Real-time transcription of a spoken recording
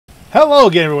Hello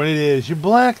again, everyone. It is your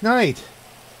Black Knight.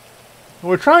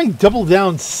 We're trying Double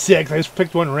Down 6. I just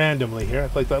picked one randomly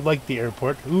here. I like the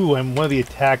airport. Ooh, I'm one of the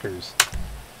attackers.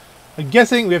 I'm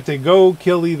guessing we have to go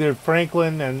kill either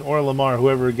Franklin or Lamar,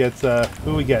 whoever gets,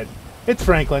 who we get. It's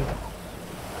Franklin.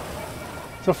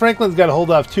 So Franklin's got to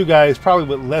hold off two guys, probably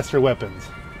with lesser weapons.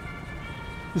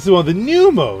 This is one of the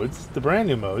new modes, the brand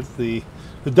new modes, the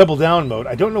Double Down mode.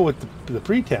 I don't know what the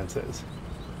pretense is.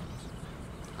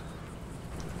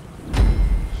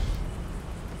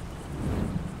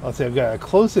 Let's see, I've got a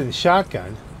close-in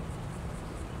shotgun.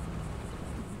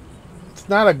 It's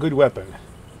not a good weapon.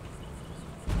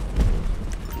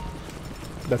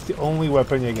 That's the only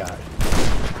weapon you got.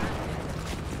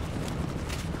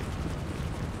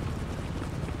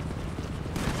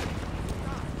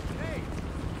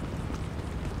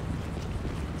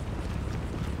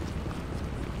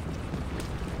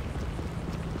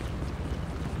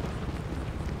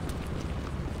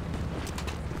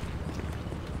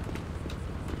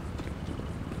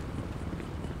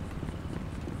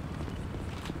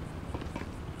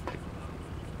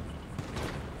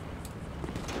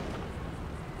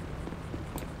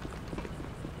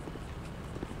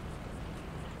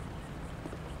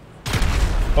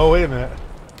 Oh, wait a minute.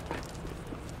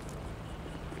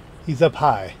 He's up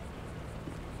high.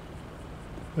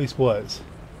 At least was.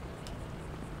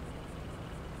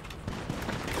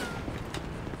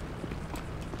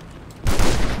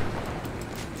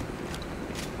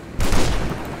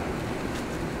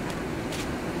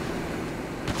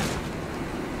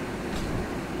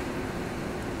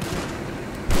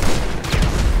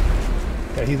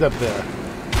 Yeah, he's up there.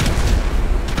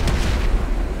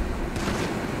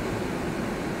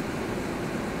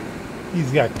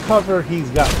 He's got cover, he's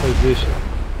got position.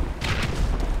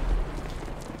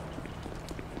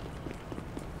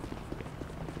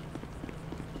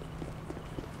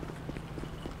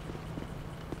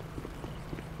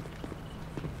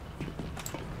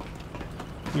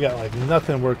 We got like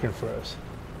nothing working for us.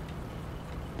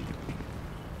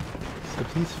 So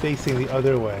he's facing the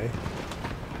other way.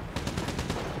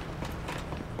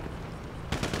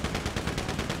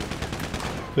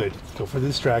 Good. Go for the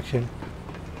distraction.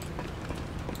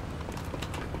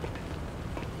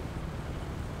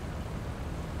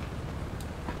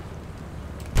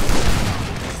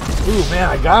 Ooh, man,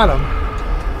 I got him.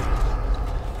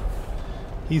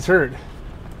 He's hurt.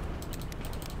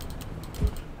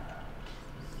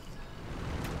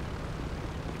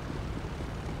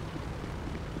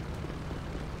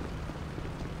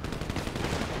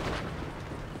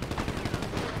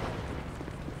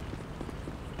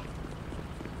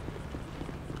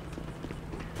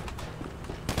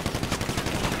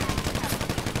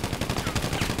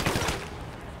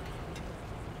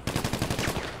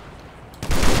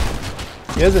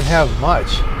 He doesn't have much.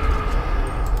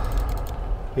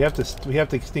 We have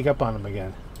to sneak up on him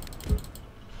again.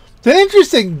 It's an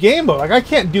interesting game mode. Like, I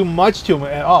can't do much to him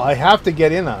at all. I have to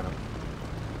get in on him.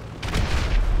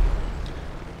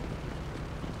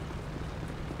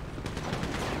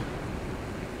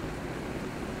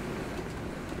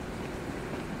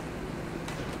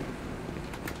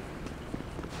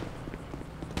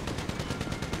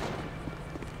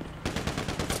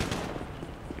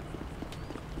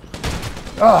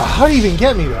 Oh, how do you even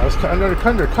get me though? I was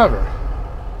under cover.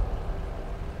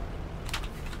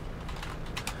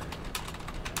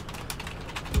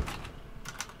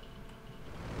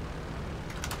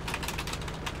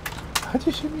 How'd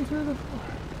you shoot me through the floor?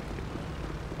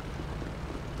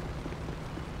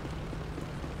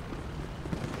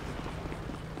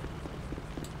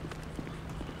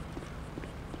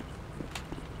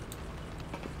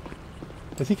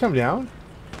 Has he come down?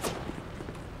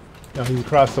 No, he's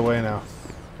across the way now.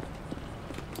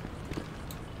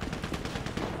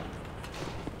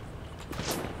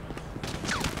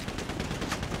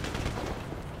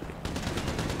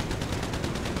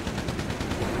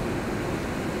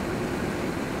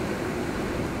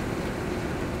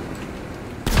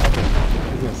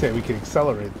 Say we can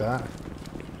accelerate that.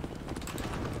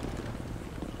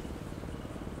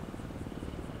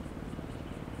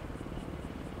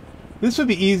 This would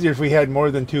be easier if we had more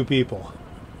than two people.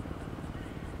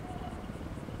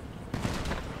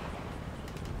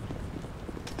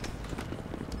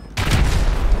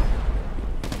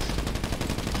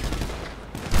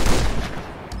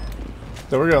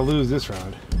 So we're gonna lose this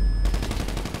round.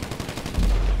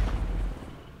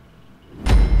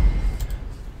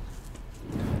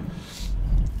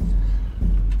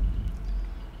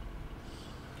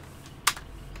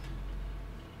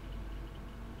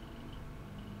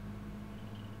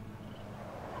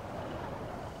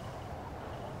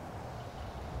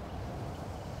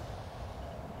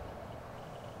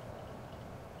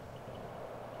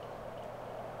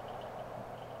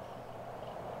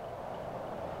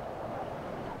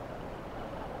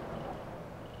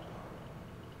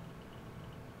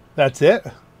 That's it?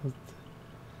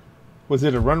 Was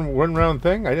it a one round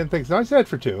thing? I didn't think so. I said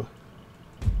for 2.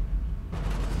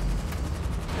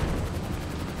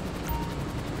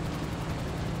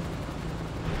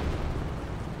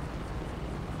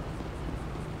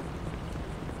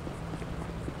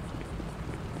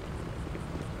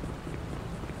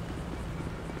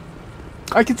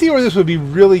 I can see where this would be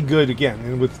really good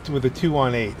again with a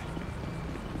 2-on-8.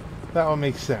 That one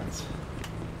makes sense.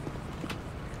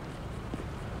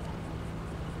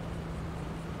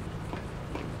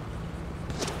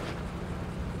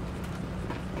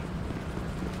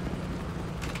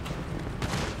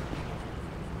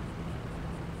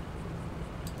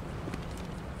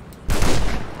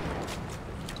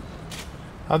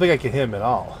 I don't think I can hit him at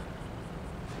all.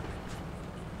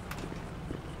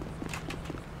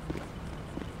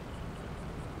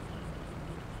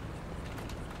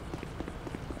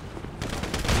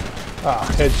 Ah,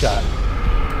 headshot.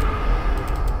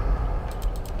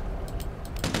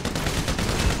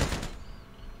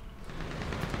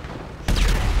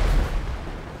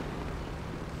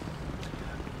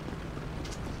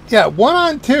 Yeah,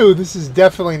 1-on-2, this is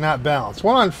definitely not balanced.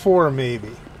 1-on-4,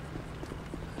 maybe.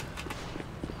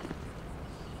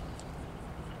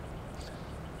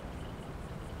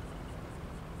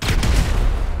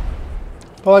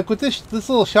 But like with this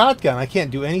little shotgun, I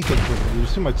can't do anything with it.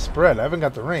 There's too much spread. I haven't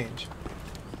got the range.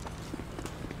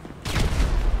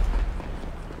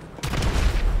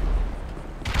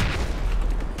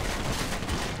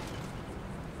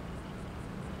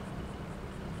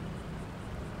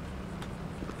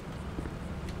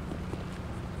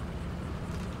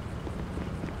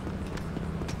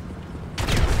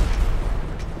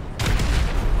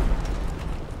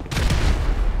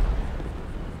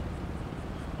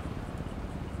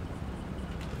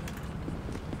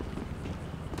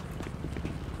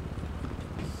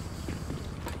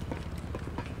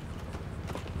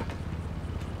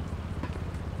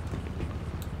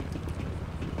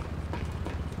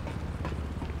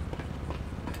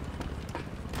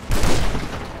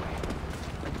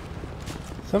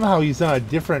 Somehow he's on a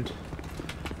different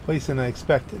place than I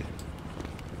expected.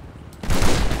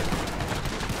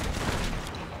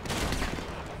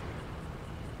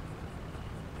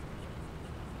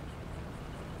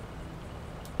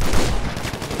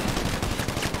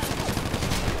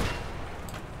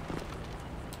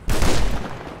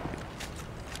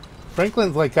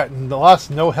 Franklin's like lost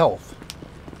no health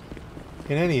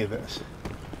in any of this.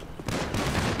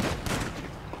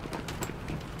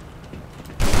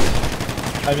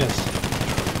 I missed.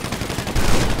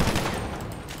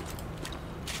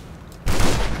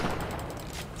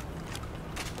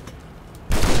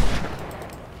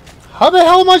 How the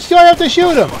hell much do I have to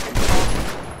shoot him?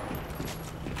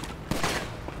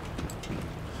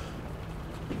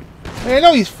 I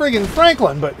know he's friggin'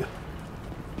 Franklin, but...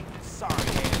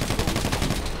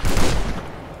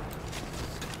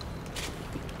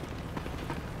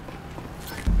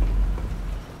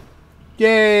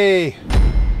 Yay!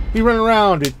 We run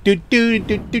around.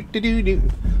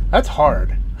 That's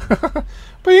hard.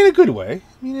 But in a good way.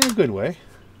 I mean, in a good way.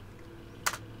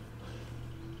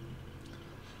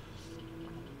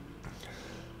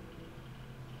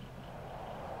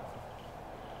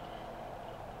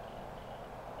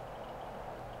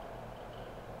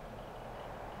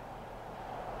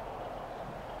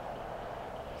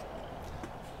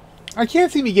 I can't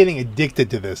see me getting addicted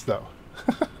to this, though.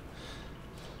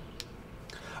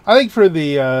 I think for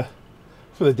the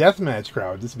deathmatch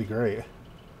crowd, this would be great.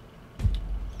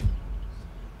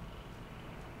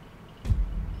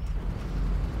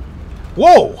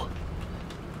 Whoa!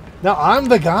 Now I'm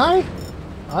the guy?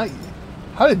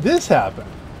 How did this happen?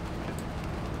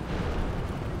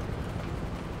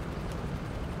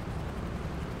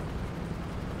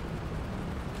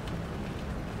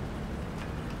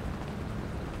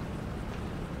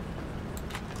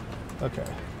 Okay.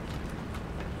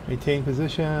 Maintain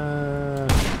position.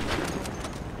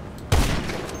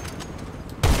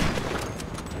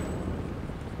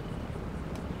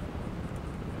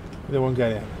 The one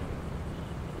got in.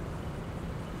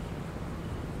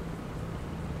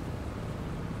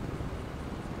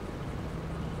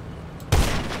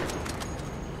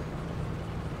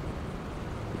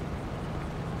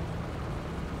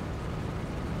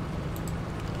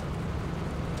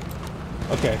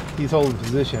 Okay, he's holding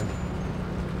position.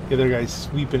 The other guy's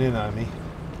sweeping in on me.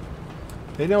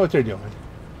 They know what they're doing.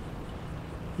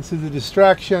 This is a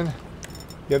distraction.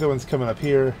 The other one's coming up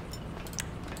here.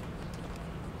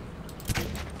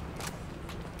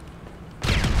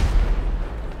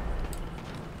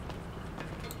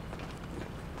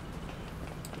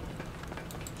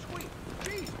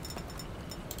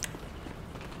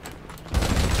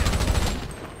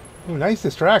 Ooh, nice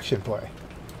distraction play.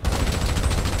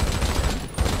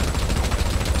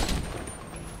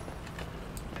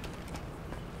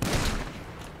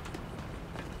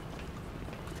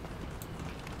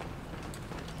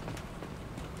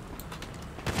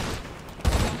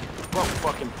 Whoa,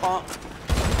 fucking pump.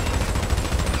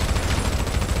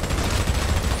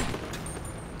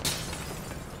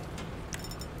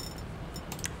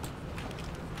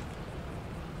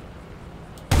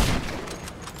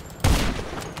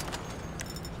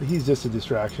 He's just a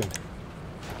distraction.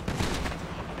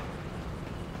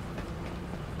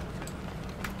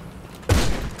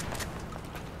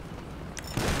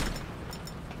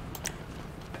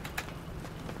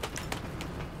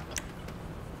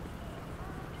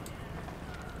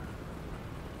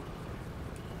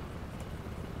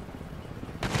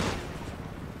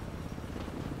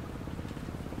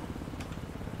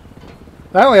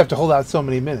 I only have to hold out so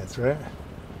many minutes, right?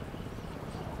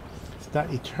 It's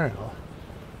not eternal.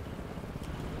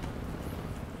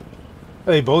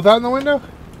 Are they both out in the window?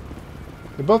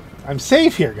 They're both... I'm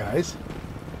safe here, guys.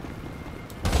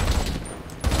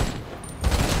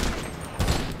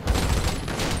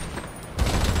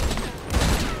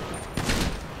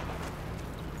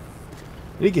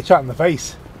 I did get shot in the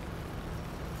face.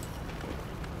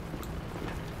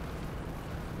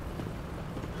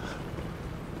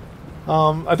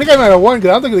 I think I might have won because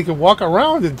I don't think they can walk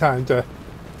around in time to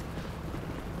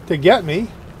get me.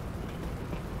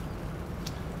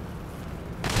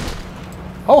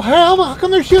 Oh hell! How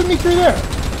come they're shooting me through there?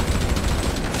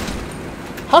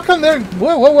 How come they're...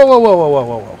 Whoa, whoa, whoa, whoa, whoa, whoa, whoa,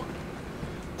 whoa, whoa.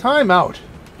 Time out.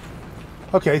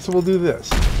 Okay, so we'll do this.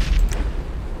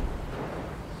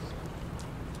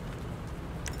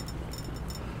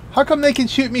 How come they can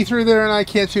shoot me through there and I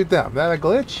can't shoot them? That a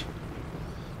glitch?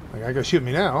 Like, I gotta shoot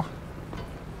me now.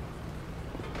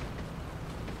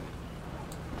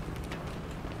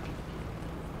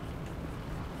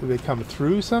 Do they come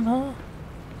through somehow?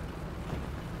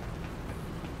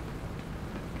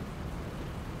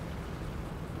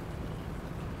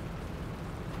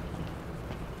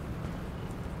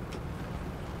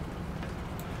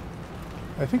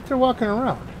 I think they're walking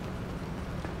around.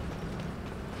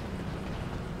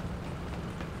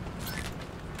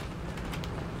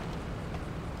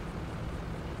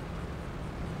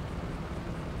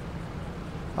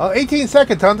 Oh, 18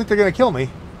 seconds. I don't think they're going to kill me.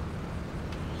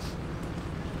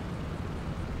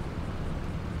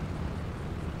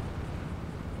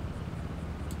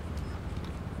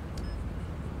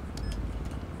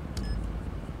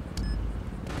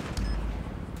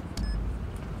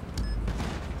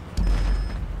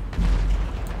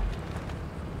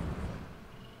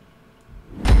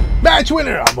 Match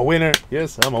winner! I'm a winner.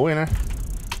 Yes, I'm a winner.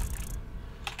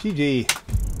 GG.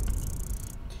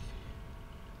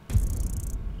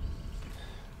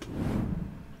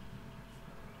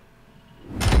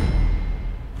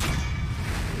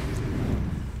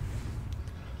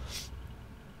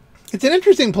 It's an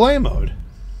interesting play mode.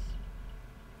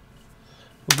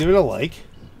 We'll give it a like.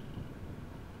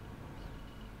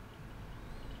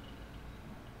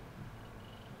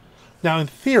 Now, in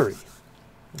theory,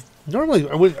 normally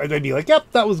I'd be like,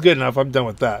 yep, that was good enough. I'm done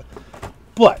with that.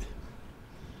 But,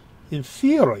 in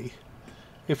theory,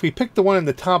 if we pick the one in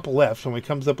the top left when it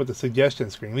comes up with the suggestion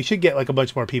screen, we should get like a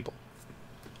bunch more people.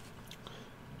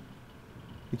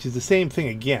 Which is the same thing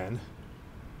again.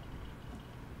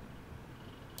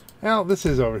 Well, this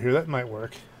is over here. That might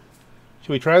work. Should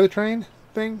we try the train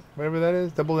thing? Whatever that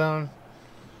is. Double down.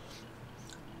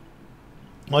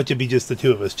 Why don't it be just the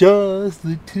two of us? Just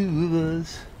the two of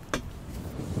us.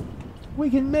 We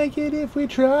can make it if we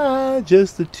try.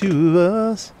 Just the two of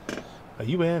us.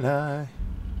 You and I.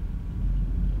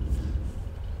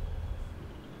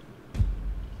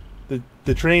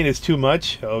 The train is too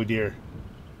much? Oh dear.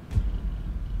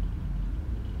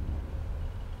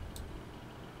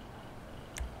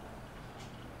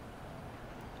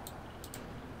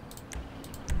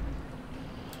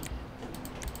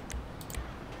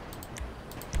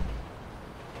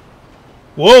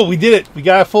 Whoa, we did it. We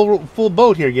got a full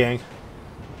boat here, gang.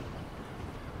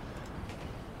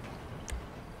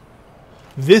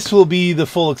 This will be the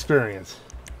full experience.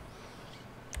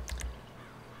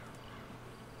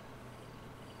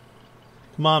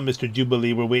 Come on, Mr.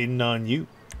 Jubilee, we're waiting on you.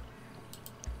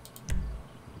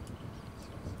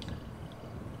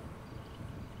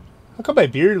 How come my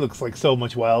beard looks like so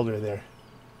much wilder there?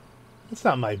 That's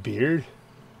not my beard.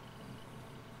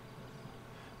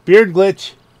 Beard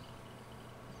glitch.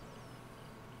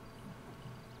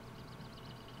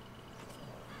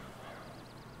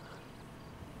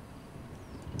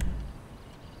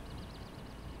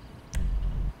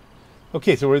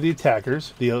 Okay, so we're the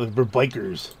attackers. The other we're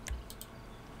bikers.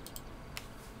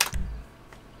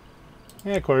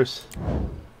 Yeah, of course.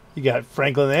 You got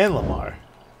Franklin and Lamar.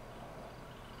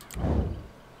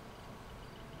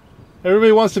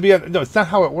 Everybody wants to be on... No, it's not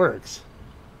how it works.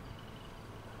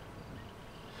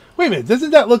 Wait a minute. Doesn't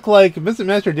that look like... Doesn't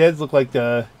Master Dad's look like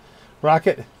the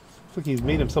Rocket? Looks like he's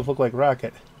made himself look like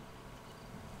Rocket.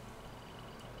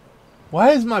 Why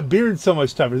is my beard so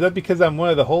much tougher? Is that because I'm one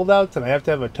of the holdouts and I have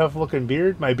to have a tough-looking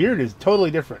beard? My beard is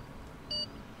totally different.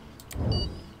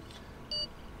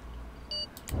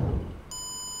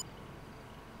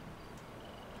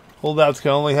 Holdouts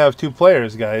can only have 2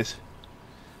 players, guys.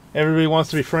 Everybody wants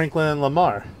to be Franklin and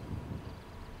Lamar.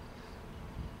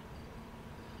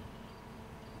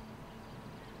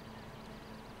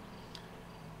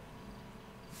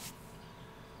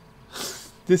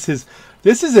 This is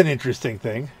an interesting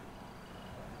thing.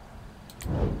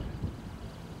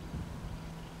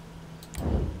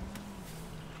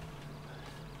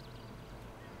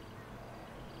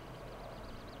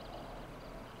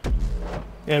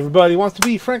 Everybody wants to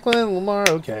be Franklin and Lamar.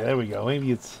 Okay, there we go.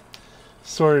 Maybe it's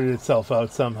sorted itself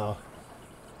out somehow.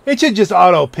 It should just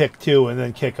auto-pick 2 and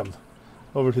then kick them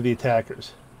over to the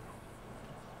attackers.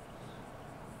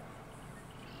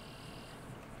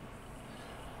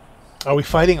 Are we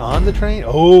fighting on the train?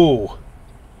 Oh!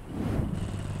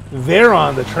 They're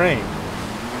on the train.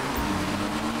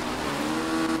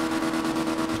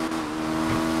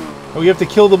 Oh, we have to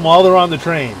kill them while they're on the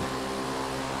train.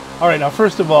 Alright, now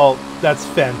first of all, that's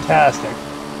fantastic.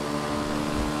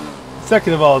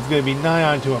 Second of all, it's going to be nigh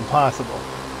on to impossible.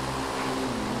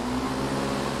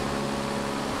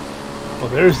 Well,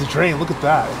 there's the train. Look at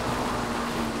that.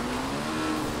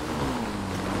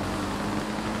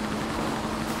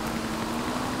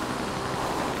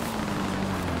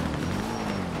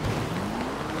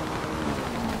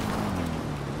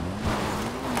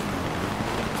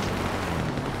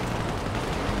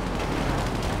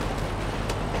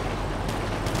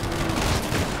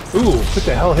 Ooh, what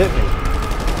the hell hit me?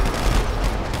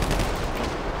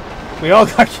 We all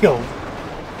got killed.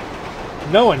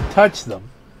 No one touched them.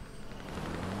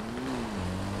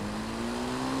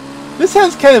 This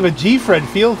has kind of a G-Fred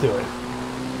feel to it.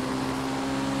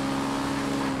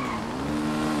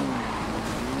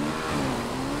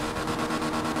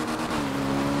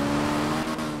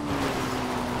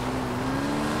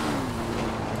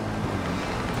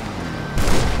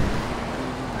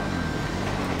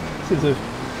 This is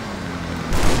a...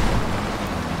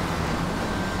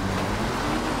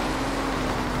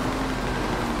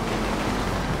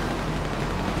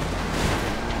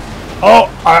 Oh,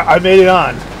 I made it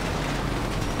on.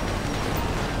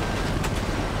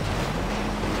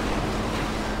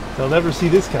 They'll never see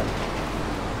this coming.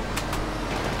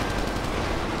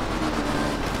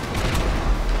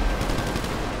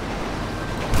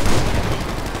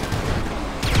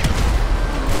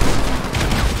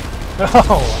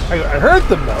 Oh, I hurt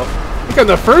them though. I think I'm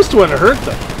the first one to hurt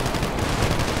them.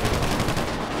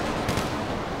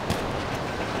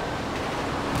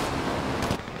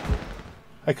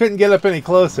 I couldn't get up any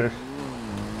closer.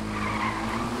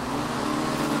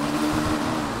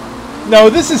 No,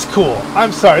 this is cool.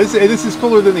 I'm sorry. This is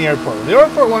cooler than the airport one. The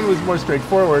airport one was more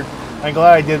straightforward. I'm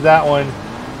glad I did that one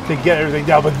to get everything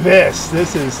down. But this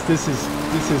is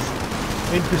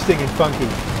interesting and funky.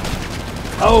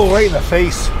 Oh, right in the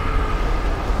face.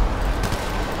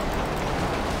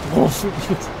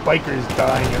 Bikers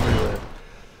dying everywhere.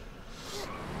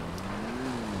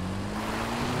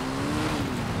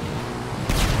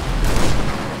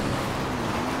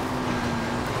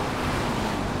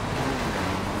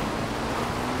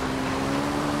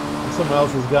 Someone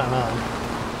else has gotten on.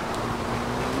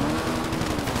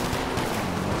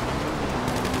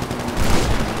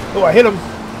 Oh, I hit him.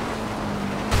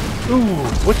 Ooh,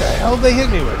 what the hell did they hit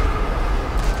me with?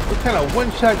 What kind of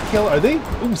one-shot kill are they?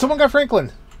 Ooh, someone got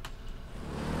Franklin.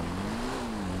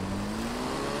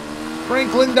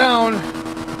 Franklin down.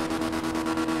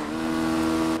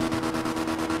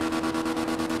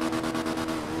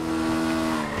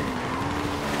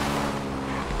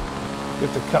 We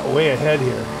have to cut way ahead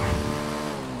here.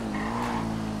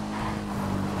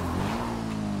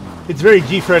 It's very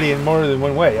G-Freddy in more than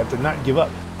one way. You have to not give up.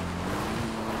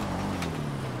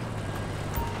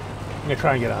 I'm going to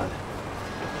try and get on.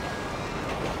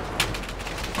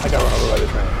 I got run over by the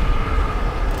train.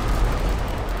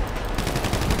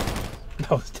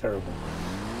 That was terrible.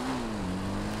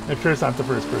 I'm sure it's not the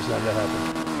first person that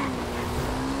happened.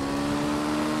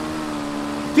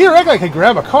 Theoretically, I could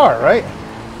grab a car, right?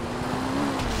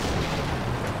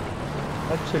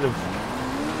 That should have...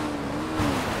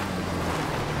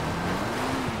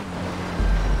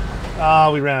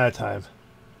 Ah, we ran out of time.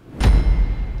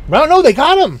 Round... No, they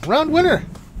got him! Round winner!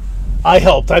 I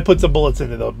helped. I put some bullets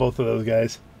into both of those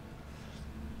guys.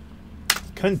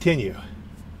 Continue.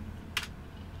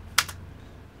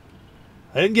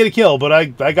 I didn't get a kill, but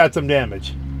I got some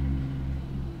damage.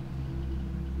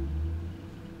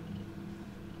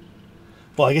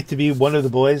 Will I get to be one of the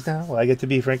boys now? Will I get to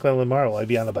be Franklin Lamar? Will I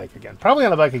be on the bike again? Probably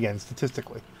on the bike again,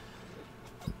 statistically.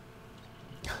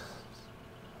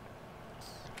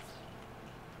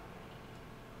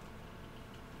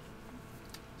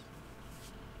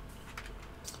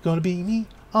 It's gonna be me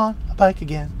on a bike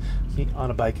again. Me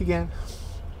on a bike again.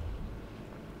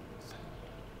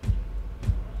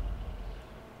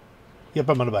 Yep,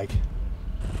 I'm on a bike.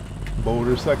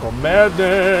 Motorcycle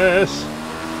madness!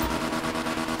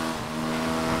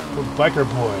 We're biker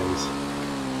boys.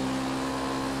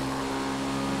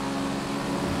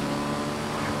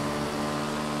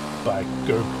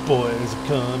 Biker boys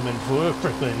coming for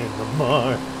Franklin and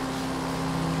Lamar.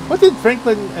 What did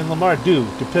Franklin and Lamar do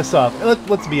to piss off?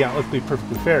 Let's be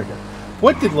perfectly fair here.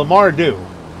 What did Lamar do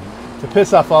to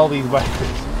piss off all these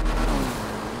bikers?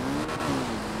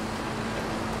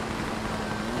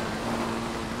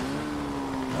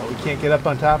 Oh, we can't get up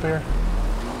on top here.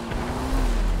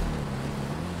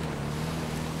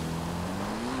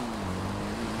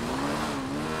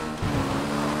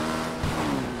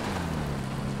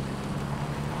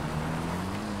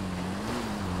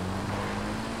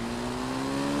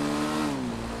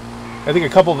 I think a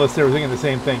couple of us there were thinking the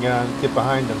same thing. Get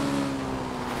behind them.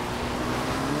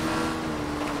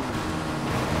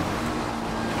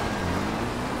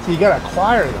 So you gotta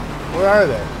acquire them. Where are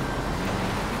they?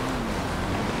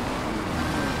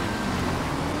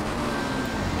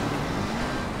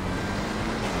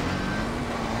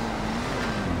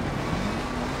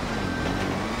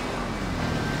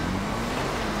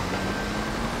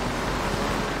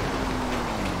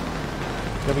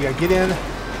 Then we gotta get in.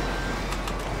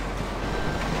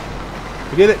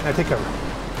 We did it. Now take cover.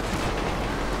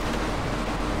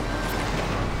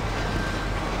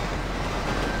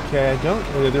 Okay, I don't.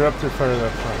 Oh, they're up there further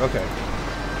up front. Okay.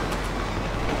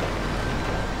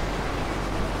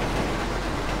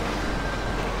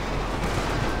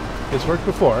 This worked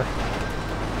before.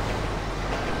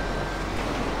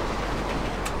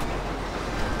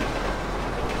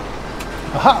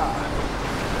 Aha!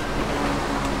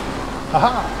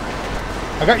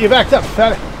 Aha! I got you backed up,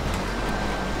 fatty.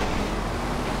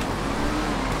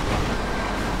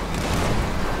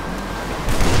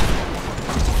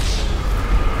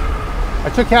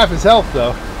 I took half his health,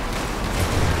 though.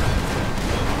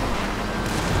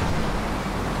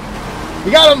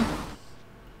 We got him!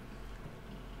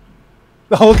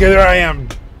 Oh, okay, there I am.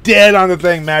 Dead on the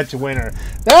thing, match winner.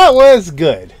 That was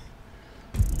good.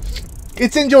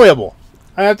 It's enjoyable.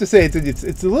 I have to say,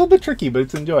 it's a little bit tricky, but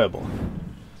it's enjoyable.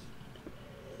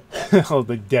 Oh,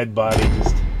 the dead body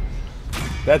just...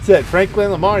 That's it.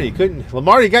 Franklin Lamar, you couldn't...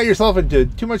 Lamar, you got yourself into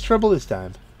too much trouble this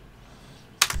time.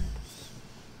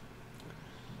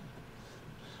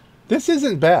 This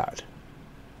isn't bad.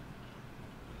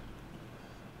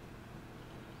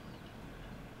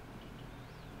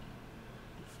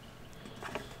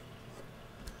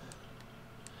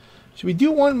 Should we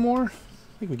do one more?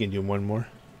 I think we can do one more.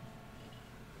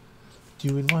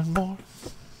 Doing one more.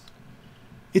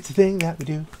 It's a thing that we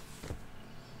do.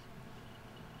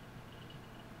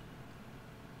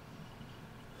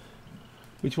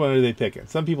 Which one are they picking?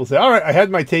 Some people say, all right, I had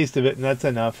my taste of it and that's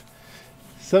enough.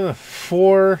 Some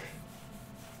 4...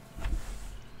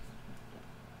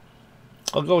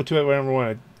 I'll go to it whenever I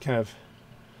want to kind of...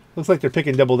 Looks like they're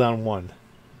picking Double Down 1.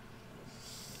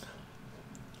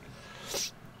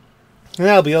 And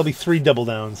that'll be 3 Double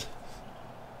Downs.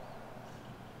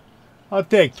 I'll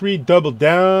take 3 Double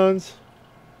Downs.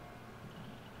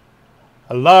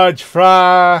 A large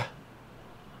fry.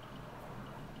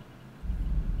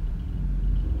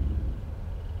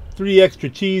 Three extra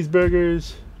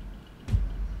cheeseburgers.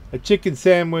 A chicken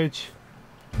sandwich.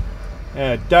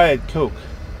 And a Diet Coke.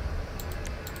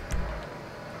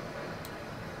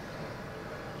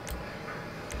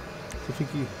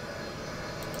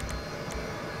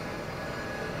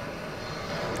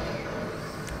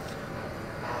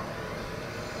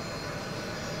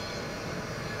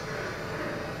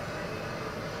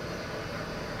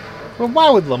 Well,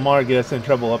 why would Lamar get us in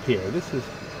trouble up here? This is...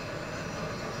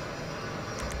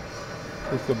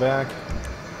 Let's go back.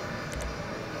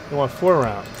 We want 4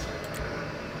 rounds.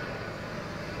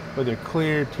 But they're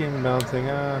clear, team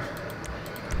bouncing off.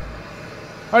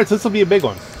 Alright, so this will be a big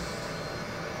one.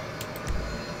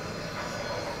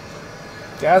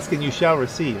 Ask and you shall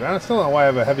receive. I still don't know why I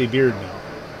have a heavy beard now.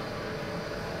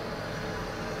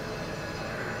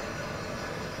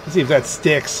 Let's see if that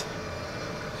sticks.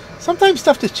 Sometimes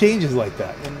stuff just changes like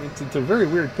that, and it's a very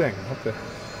weird thing. I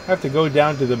have to go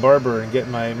down to the barber and get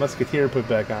my musketeer put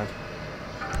back on.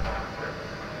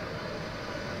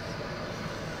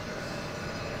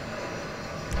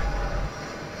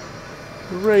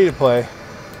 We're ready to play.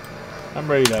 I'm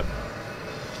ready up.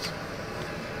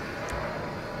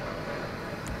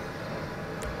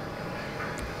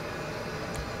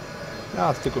 Now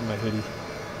I'll stick with my hoodie.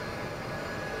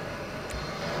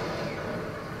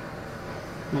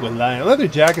 Ooh, a lion. Leather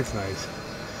jacket's nice.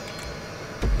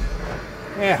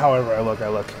 Yeah, however I look, I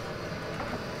look.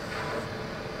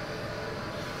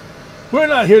 We're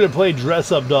not here to play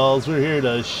dress-up dolls. We're here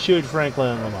to shoot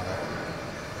Franklin and Lamar.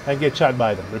 And get shot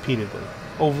by them repeatedly.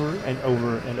 Over and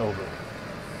over and over.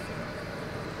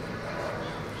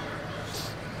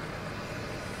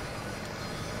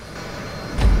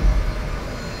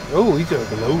 Oh, these are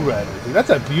the lowriders. That's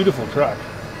a beautiful truck.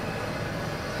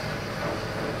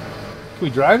 Can we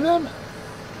drive them?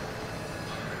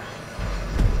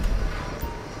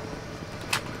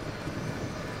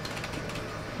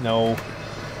 No.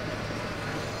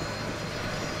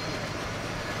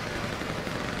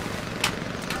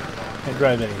 Can't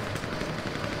drive any.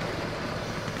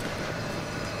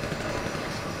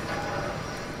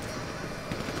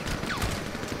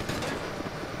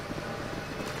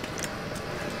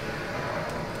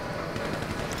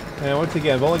 And once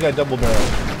again, I've only got double barrel.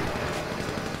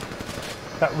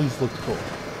 That at least looks cool.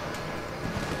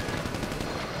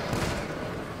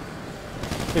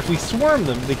 If we swarm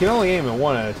them, they can only aim at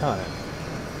one at a time.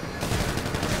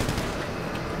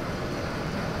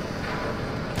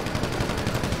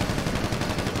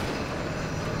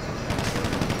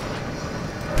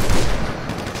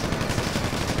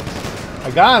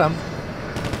 I got him.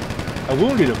 I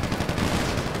wounded him.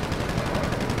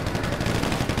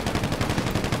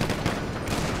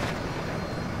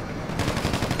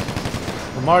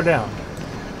 Lamar down.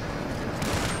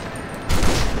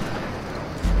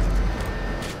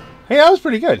 Hey, that was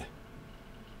pretty good.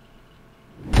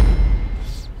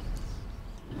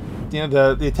 You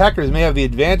know, the attackers may have the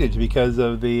advantage because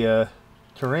of the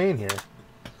terrain here.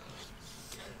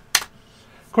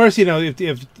 Of course, you know,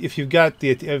 if you've got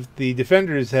if the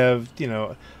defenders have, you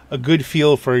know, a good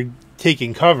feel for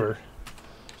taking cover,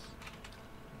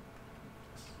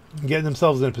 getting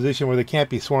themselves in a position where they can't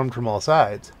be swarmed from all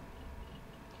sides.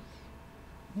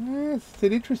 It's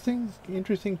an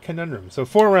interesting conundrum. So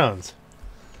 4 rounds.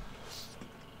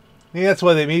 Maybe that's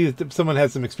why maybe someone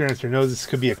has some experience or knows this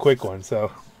could be a quick one.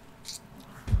 So,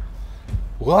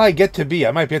 will I get to be?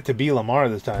 I might get to be Lamar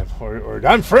this time, or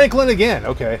I'm Franklin again.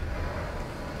 Okay.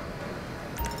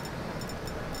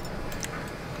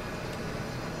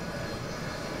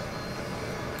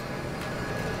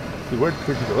 Where'd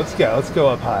you go? Let's go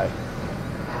up high.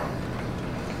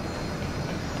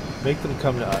 Make them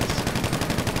come to us.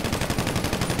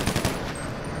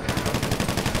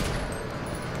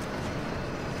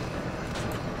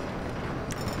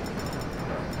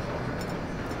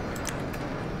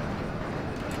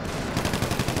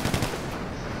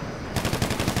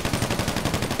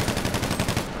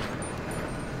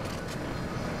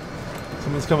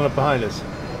 Someone's coming up behind us.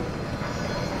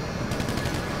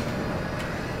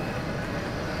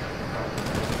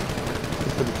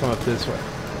 Let's come up this way.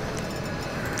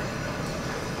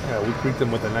 Yeah, we greet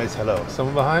them with a nice hello.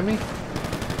 Someone behind me?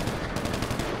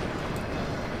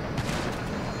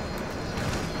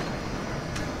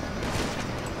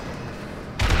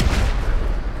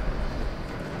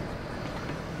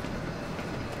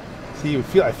 See,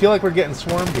 I feel like we're getting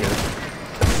swarmed here.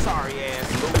 Sorry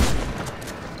ass.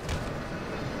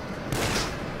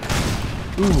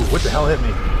 Ooh, what the hell hit me?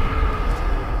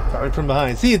 Sorry, from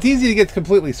behind. See, it's easy to get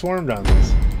completely swarmed on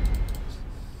this.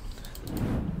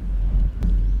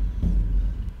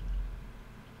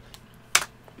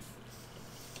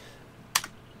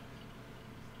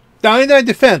 Now, in that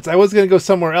defense, I was going to go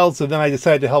somewhere else, so then I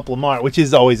decided to help Lamar, which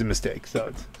is always a mistake. So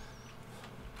it's...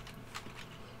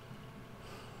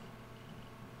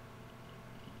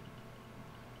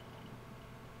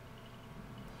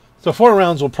 So 4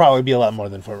 rounds will probably be a lot more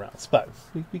than 4 rounds, but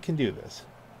we can do this.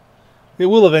 It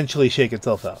will eventually shake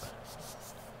itself out.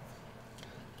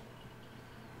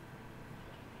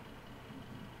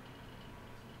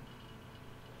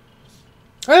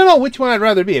 I don't know which one I'd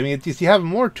rather be. I mean, it's just you have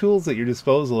more tools at your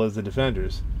disposal as the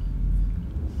defenders.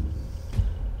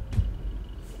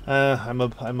 I'm a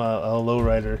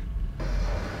lowrider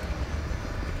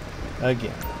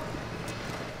again.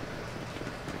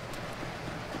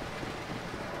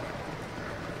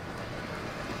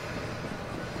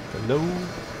 Hello.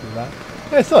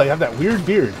 Yeah, still, you have that weird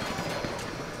beard.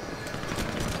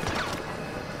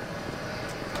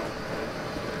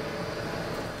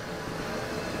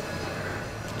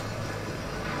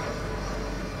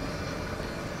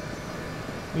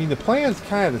 I mean, the plan's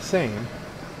kind of the same.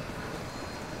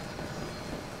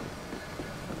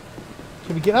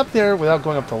 Can we get up there without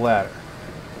going up the ladder?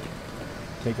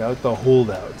 Take out the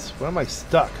holdouts. Where am I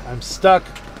stuck? I'm stuck.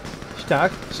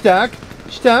 Stuck. Stuck.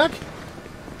 Stuck.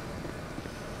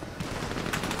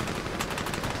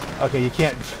 Okay, you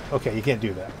can't. Okay, you can't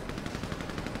do that.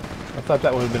 I thought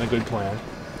that would have been a good plan.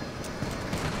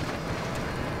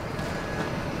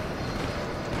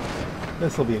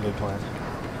 This will be a good plan.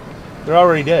 They're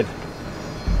already dead.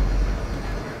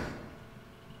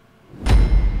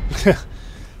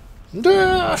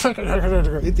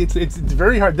 It's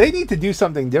very hard. They need to do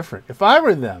something different. If I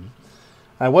were them,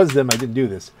 I was them, I didn't do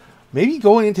this. Maybe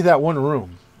going into that one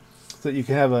room so that you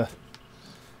can have a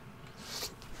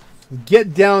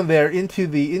get down there into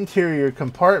the interior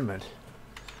compartment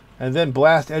and then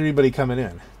blast everybody coming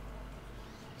in.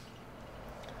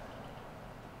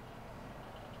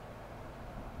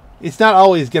 It's not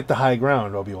always get the high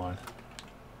ground, Obi-Wan.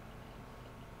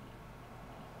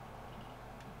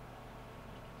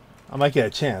 I might get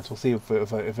a chance. We'll see if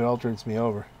it alternates me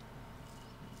over.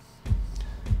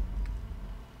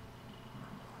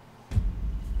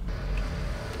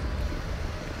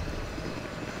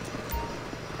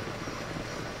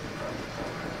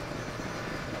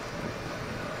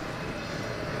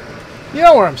 You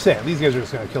know what I'm saying. These guys are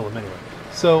just going to kill them anyway.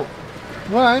 So,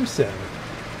 what I'm saying,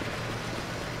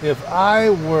 if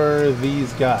I were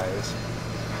these guys,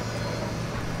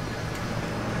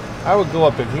 I would go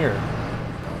up in here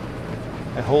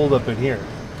and hold up in here.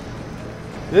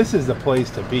 This is the place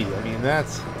to be. I mean,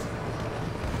 that's...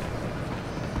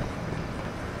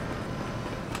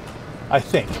 I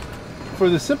think. For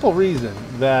the simple reason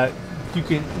that you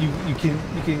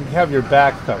can have your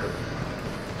back covered.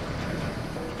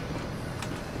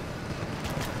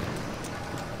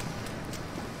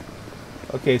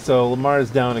 Okay, so Lamar's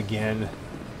down again.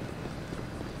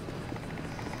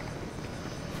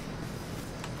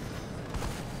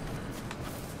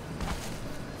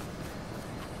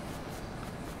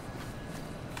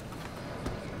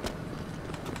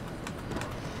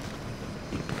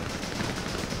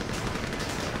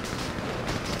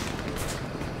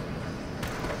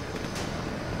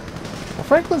 Well,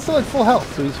 Franklin's still at full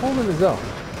health, so he's holding his own.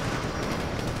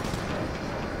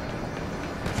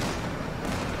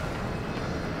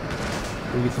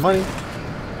 We get some money.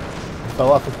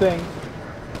 Fell off the thing.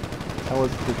 We're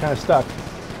kind of stuck.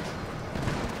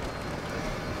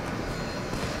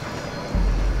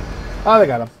 Oh, they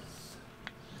got him.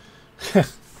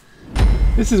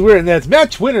 This is weird, and that's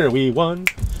match winner. We won,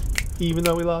 even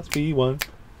though we lost. We won.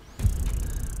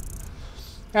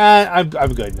 I'm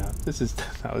good now.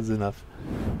 That was enough.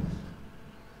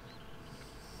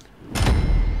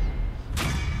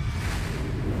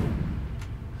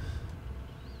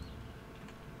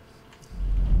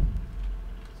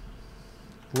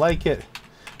 Like it.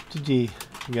 GG,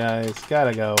 guys.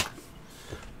 Gotta go.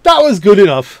 That was good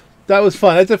enough. That was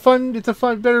fun. It's a fun,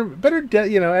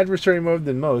 better, adversary mode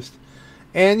than most.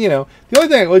 And, the only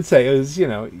thing I would say is, it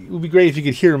would be great if you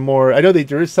could hear more. I know that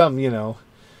there is some,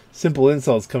 simple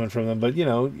insults coming from them, but,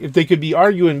 if they could be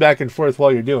arguing back and forth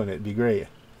while you're doing it, it'd be great.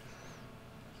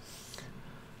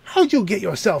 How'd you get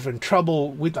yourself in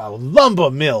trouble with a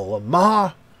lumber mill,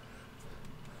 Lamar?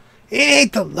 It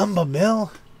ain't the lumber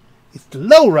mill. It's the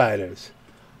lowriders.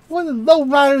 What do the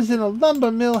lowriders in a lumber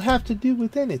mill have to do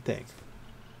with anything?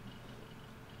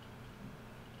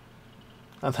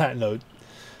 On that note,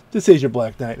 this is your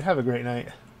Black Knight. Have a great night.